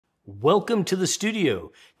Welcome to the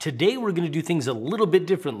studio. Today we're going to do things a little bit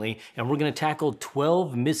differently, and we're going to tackle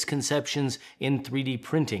 12 misconceptions in 3D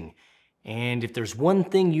printing. And if there's one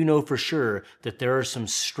thing you know for sure, that there are some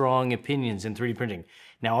strong opinions in 3D printing.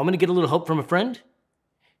 Now I'm going to get a little help from a friend,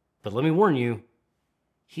 but let me warn you,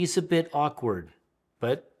 he's a bit awkward,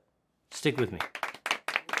 but stick with me.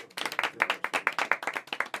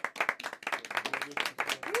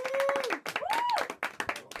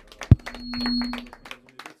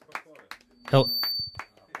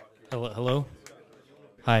 Hello?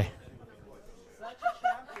 Hi.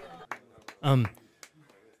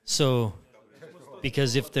 So,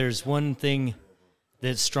 because if there's one thing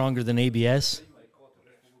that's stronger than ABS,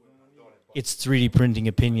 it's 3D printing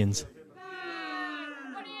opinions.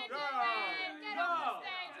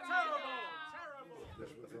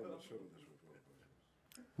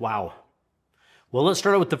 Wow. Well, let's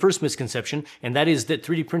start out with the first misconception, and that is that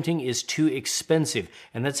 3D printing is too expensive.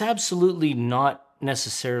 And that's absolutely not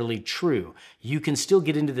necessarily true. You can still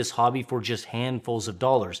get into this hobby for just handfuls of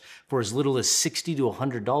dollars, for as little as $60 to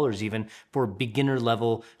 $100 even, for beginner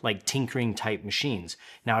level, like tinkering type machines.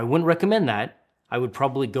 Now, I wouldn't recommend that. I would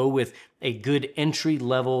probably go with a good entry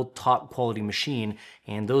level, top quality machine,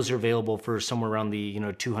 and those are available for somewhere around the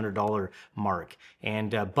 $200 mark.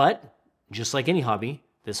 And but just like any hobby,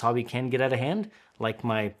 this hobby can get out of hand, like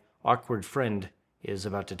my awkward friend is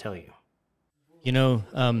about to tell you. You know,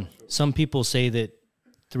 some people say that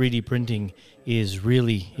 3D printing is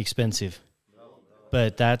really expensive,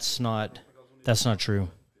 but that's not true.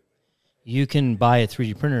 You can buy a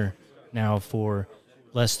 3D printer now for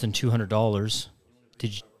less than $200.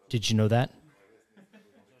 Did you know that?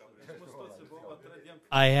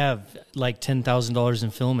 I have like $10,000 in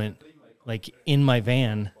filament, like in my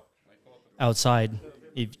van outside.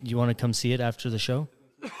 If you want to come see it after the show,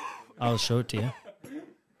 I'll show it to you.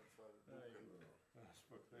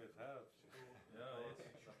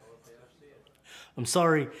 I'm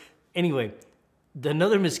sorry. Anyway,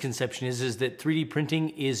 another misconception is that 3D printing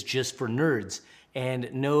is just for nerds. And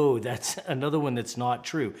no, that's another one that's not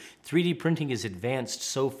true. 3D printing is advanced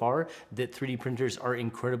so far that 3D printers are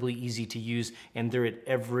incredibly easy to use, and they're at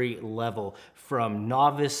every level, from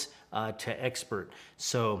novice to expert.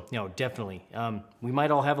 So, definitely. We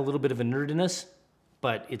might all have a little bit of a nerd in us,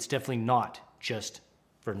 but it's definitely not just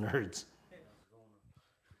for nerds.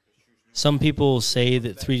 Some people say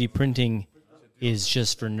that 3D printing is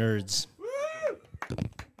just for nerds.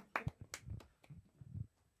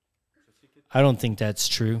 I don't think that's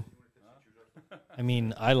true. I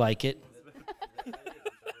mean, I like it.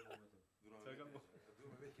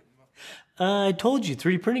 I told you,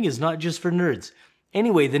 3D printing is not just for nerds.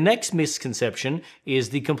 Anyway, the next misconception is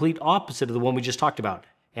the complete opposite of the one we just talked about,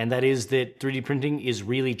 and that is that 3D printing is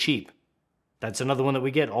really cheap. That's another one that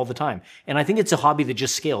we get all the time. And I think it's a hobby that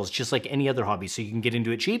just scales, just like any other hobby. So you can get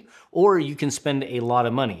into it cheap, or you can spend a lot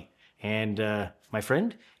of money. And my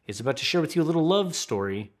friend is about to share with you a little love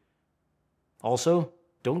story. Also,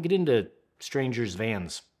 don't get into strangers'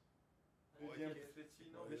 vans.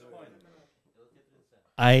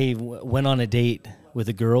 I went on a date with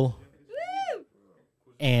a girl,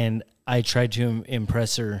 and I tried to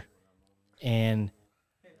impress her. And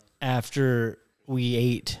after we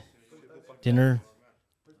ate dinner,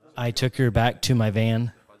 I took her back to my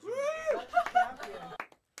van.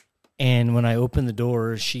 And when I opened the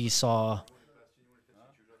door, she saw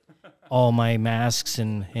all my masks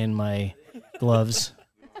and my gloves.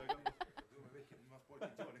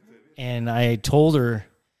 And I told her,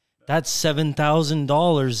 that's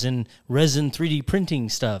 $7,000 in resin 3D printing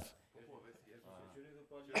stuff.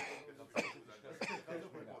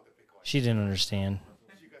 She didn't understand.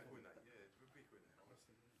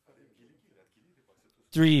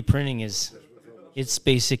 3D printing it's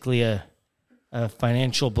basically a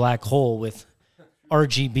financial black hole with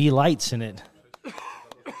RGB lights in it.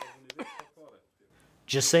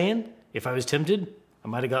 Just saying, if I was tempted, I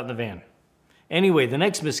might have gotten the van. Anyway, the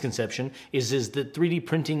next misconception is that 3D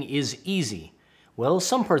printing is easy. Well,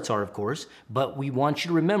 some parts are, of course, but we want you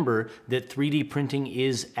to remember that 3D printing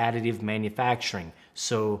is additive manufacturing,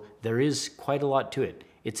 so there is quite a lot to it.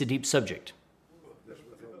 It's a deep subject.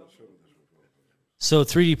 So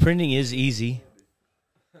 3D printing is easy.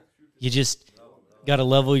 You just got to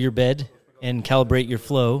level your bed and calibrate your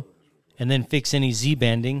flow, and then fix any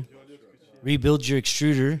Z-banding, rebuild your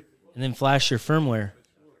extruder, and then flash your firmware.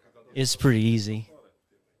 It's pretty easy.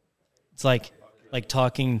 It's like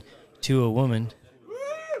talking to a woman.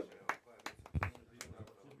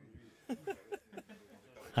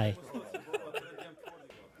 Hi.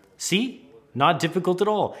 See? Not difficult at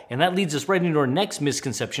all. And that leads us right into our next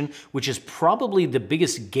misconception, which is probably the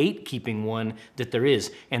biggest gatekeeping one that there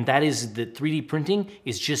is. And that is that 3D printing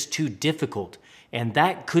is just too difficult. And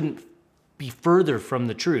that couldn't be further from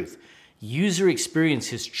the truth. User experience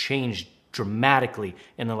has changed dramatically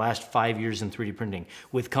in the last 5 years in 3D printing,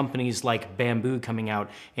 with companies like Bambu coming out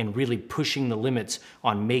and really pushing the limits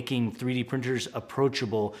on making 3D printers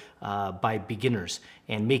approachable by beginners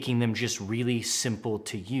and making them just really simple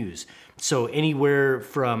to use. So anywhere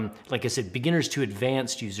from, like I said, beginners to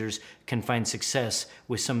advanced users can find success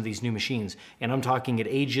with some of these new machines. And I'm talking at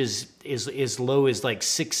ages as low as like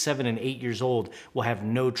 6, 7, and 8 years old will have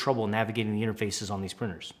no trouble navigating the interfaces on these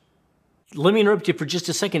printers. Let me interrupt you for just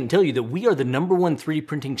a second and tell you that we are the #1 3D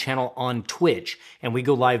printing channel on Twitch, and we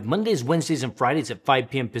go live Mondays, Wednesdays, and Fridays at 5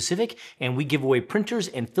 p.m. Pacific, and we give away printers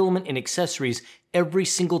and filament and accessories every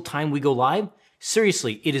single time we go live.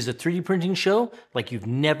 Seriously, it is a 3D printing show like you've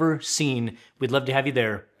never seen. We'd love to have you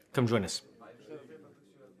there. Come join us.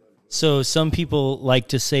 So some people like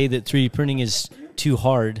to say that 3D printing is too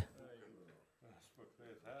hard.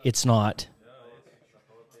 It's not.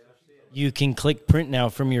 You can click print now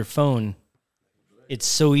from your phone. It's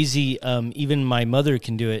so easy, even my mother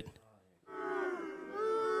can do it.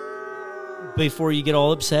 Before you get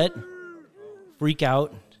all upset, freak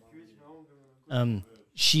out,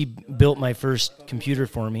 she built my first computer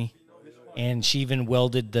for me, and she even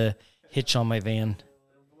welded the hitch on my van.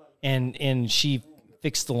 And she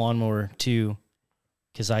fixed the lawnmower too,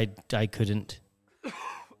 because I couldn't.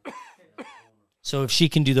 So if she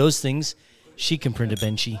can do those things, she can print a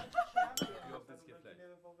Benchy.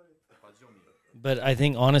 But I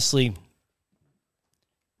think, honestly,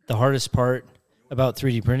 the hardest part about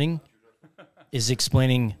 3D printing is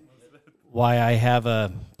explaining why I have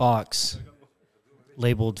a box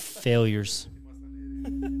labeled failures.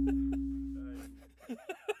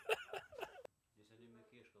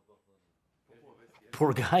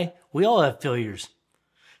 Poor guy. We all have failures.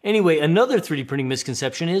 Anyway, another 3D printing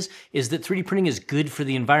misconception is that 3D printing is good for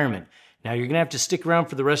the environment. Now, you're going to have to stick around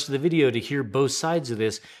for the rest of the video to hear both sides of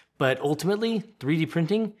this, but ultimately, 3D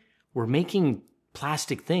printing, we're making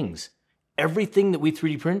plastic things. Everything that we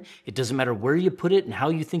 3D print, it doesn't matter where you put it and how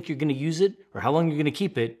you think you're going to use it or how long you're going to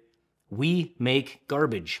keep it, we make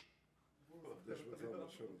garbage.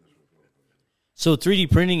 So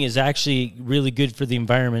 3D printing is actually really good for the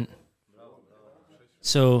environment.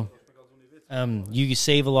 So you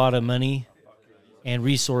save a lot of money and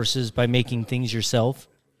resources by making things yourself.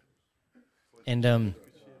 And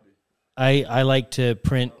I like to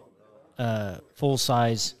print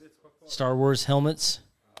full-size Star Wars helmets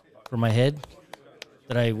for my head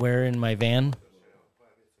that I wear in my van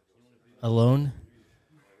alone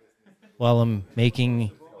while I'm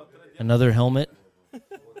making another helmet.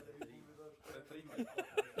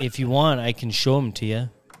 If you want, I can show them to you.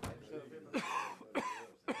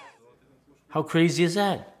 How crazy is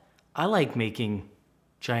that? I like making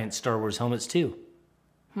giant Star Wars helmets too.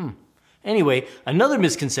 Anyway, another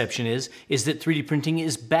misconception is that 3D printing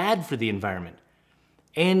is bad for the environment.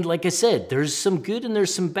 And like I said, there's some good and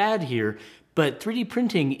there's some bad here, but 3D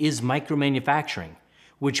printing is micromanufacturing,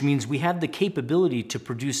 which means we have the capability to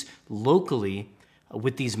produce locally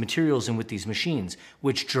with these materials and with these machines,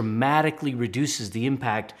 which dramatically reduces the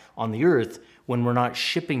impact on the earth when we're not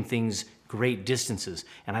shipping things great distances.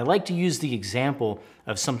 And I like to use the example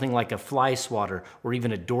of something like a fly swatter or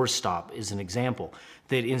even a doorstop as an example.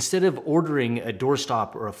 That instead of ordering a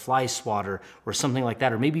doorstop or a fly swatter or something like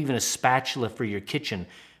that, or maybe even a spatula for your kitchen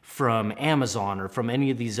from Amazon or from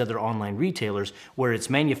any of these other online retailers where it's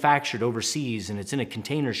manufactured overseas and it's in a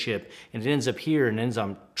container ship and it ends up here and ends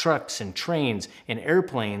on trucks and trains and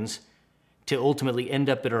airplanes to ultimately end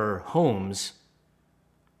up at our homes,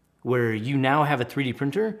 where you now have a 3D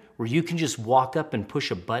printer where you can just walk up and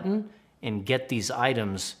push a button and get these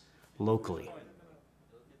items locally.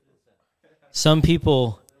 Some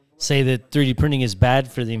people say that 3D printing is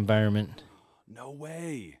bad for the environment. No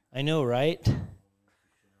way. I know, right?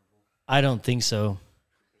 I don't think so.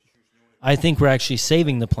 I think we're actually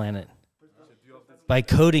saving the planet by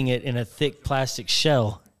coating it in a thick plastic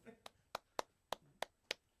shell.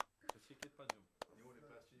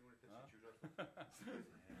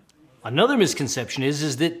 Another misconception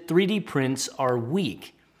is that 3D prints are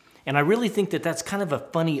weak. And I really think that that's kind of a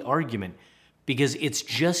funny argument because it's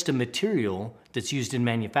just a material that's used in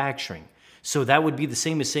manufacturing. So that would be the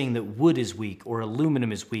same as saying that wood is weak or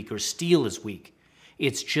aluminum is weak or steel is weak.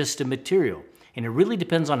 It's just a material, and it really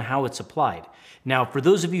depends on how it's applied. Now, for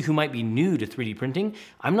those of you who might be new to 3D printing,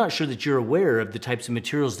 I'm not sure that you're aware of the types of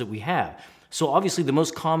materials that we have. So obviously the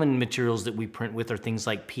most common materials that we print with are things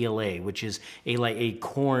like PLA, which is like a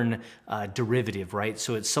corn derivative, right?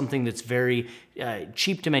 So it's something that's very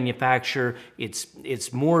cheap to manufacture.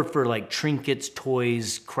 It's more for like trinkets,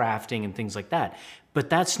 toys, crafting, and things like that. But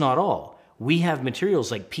that's not all. We have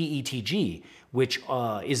materials like PETG, which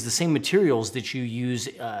is the same materials that you use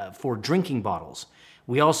for drinking bottles.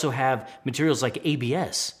 We also have materials like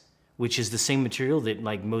ABS, which is the same material that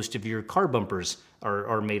like most of your car bumpers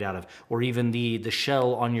are made out of, or even the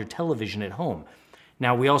shell on your television at home.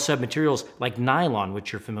 Now we also have materials like nylon,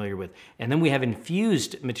 which you're familiar with. And then we have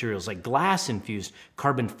infused materials like glass infused,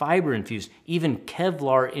 carbon fiber infused, even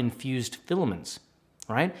Kevlar infused filaments,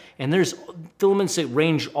 right? And there's filaments that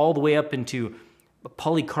range all the way up into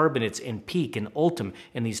polycarbonates and PEEK and Ultim,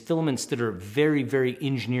 and these filaments that are very, very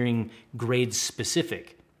engineering grade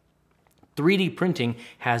specific. 3D printing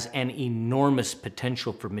has an enormous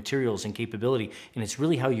potential for materials and capability, and it's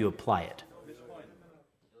really how you apply it.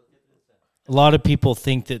 A lot of people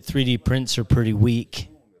think that 3D prints are pretty weak.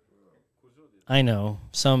 I know,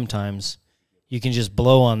 sometimes. You can just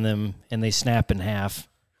blow on them and they snap in half.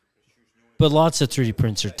 But lots of 3D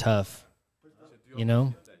prints are tough, you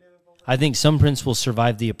know? I think some prints will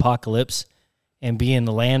survive the apocalypse and be in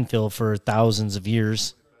the landfill for thousands of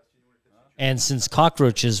years. And since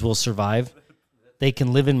cockroaches will survive, they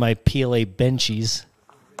can live in my PLA benchies.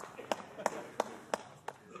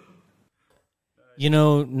 You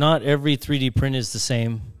know, not every 3D print is the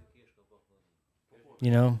same. You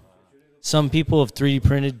know, some people have 3D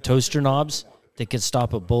printed toaster knobs that could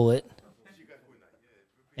stop a bullet.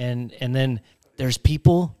 And then there's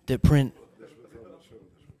people that print.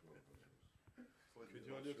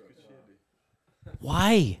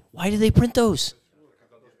 Why? Why do they print those?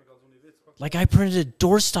 Like I printed a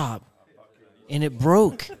doorstop and it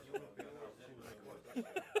broke.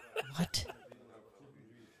 What?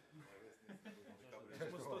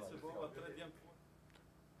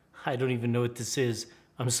 I don't even know what this is.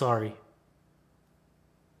 I'm sorry.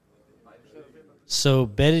 So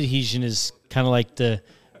bed adhesion is kind of like the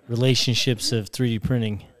relationships of 3D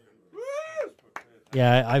printing.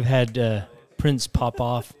 Yeah, I've had prints pop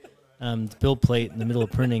off the build plate in the middle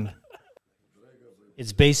of printing.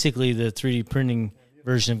 It's basically the 3D printing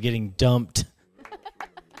version of getting dumped.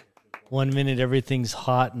 1 minute everything's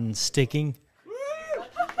hot and sticking,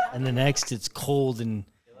 and the next it's cold and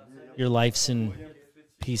your life's in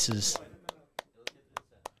pieces.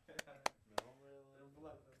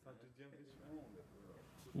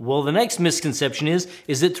 Well, the next misconception is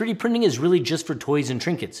that 3D printing is really just for toys and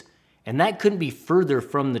trinkets. And that couldn't be further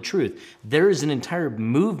from the truth. There is an entire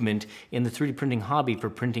movement in the 3D printing hobby for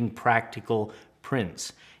printing practical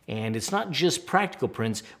prints. And it's not just practical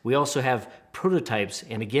prints, we also have prototypes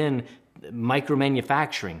and again, micro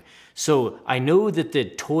manufacturing. So I know that the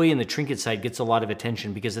toy and the trinket side gets a lot of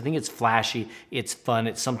attention because I think it's flashy, it's fun,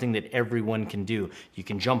 it's something that everyone can do. You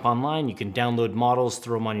can jump online, you can download models,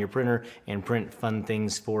 throw them on your printer, and print fun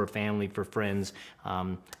things for family, for friends,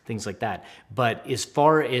 things like that. But as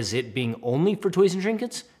far as it being only for toys and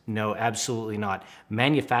trinkets, no, absolutely not.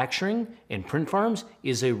 Manufacturing and print farms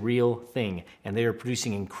is a real thing, and they are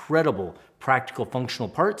producing incredible practical functional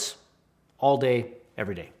parts all day,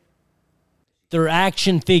 every day. They're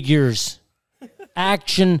action figures.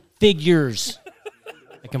 Action figures.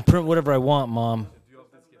 I can print whatever I want, Mom.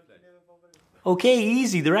 Okay,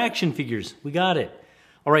 easy. They're action figures. We got it.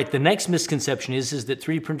 All right, the next misconception is that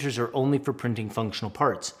 3D printers are only for printing functional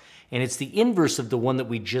parts. And it's the inverse of the one that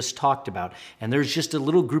we just talked about. And there's just a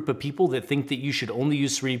little group of people that think that you should only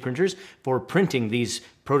use 3D printers for printing these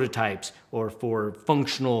prototypes or for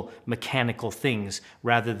functional mechanical things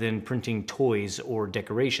rather than printing toys or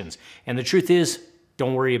decorations. And the truth is,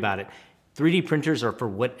 don't worry about it. 3D printers are for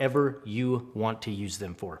whatever you want to use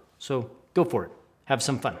them for. So go for it. Have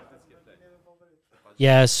some fun.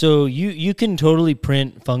 Yeah, so you can totally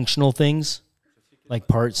print functional things, like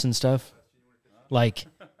parts and stuff. Like,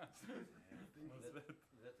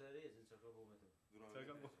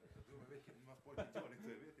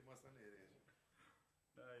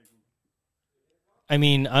 I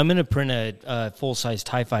mean, I'm going to print a full-size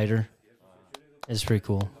TIE fighter. It's pretty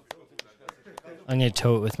cool. I'm going to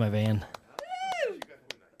tow it with my van.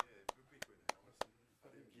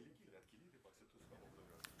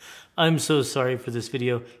 I'm so sorry for this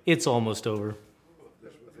video. It's almost over.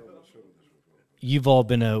 You've all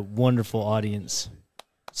been a wonderful audience.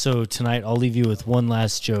 So tonight, I'll leave you with one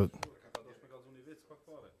last joke.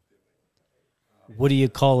 What do you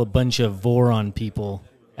call a bunch of Voron people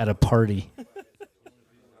at a party?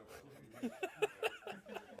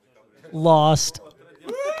 Lost.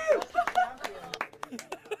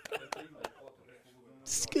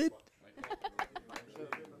 It's good.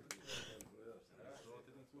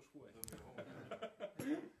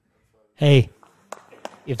 Hey,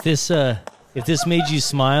 if this made you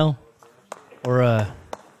smile, or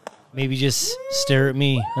maybe just stare at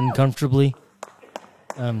me uncomfortably,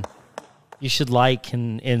 you should like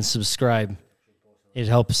and subscribe. It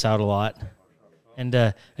helps out a lot. And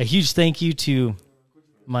a huge thank you to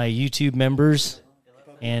my YouTube members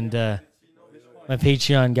and my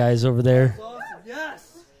Patreon guys over there.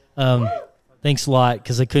 Thanks a lot,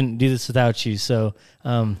 because I couldn't do this without you. So,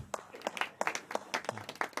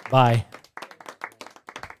 bye.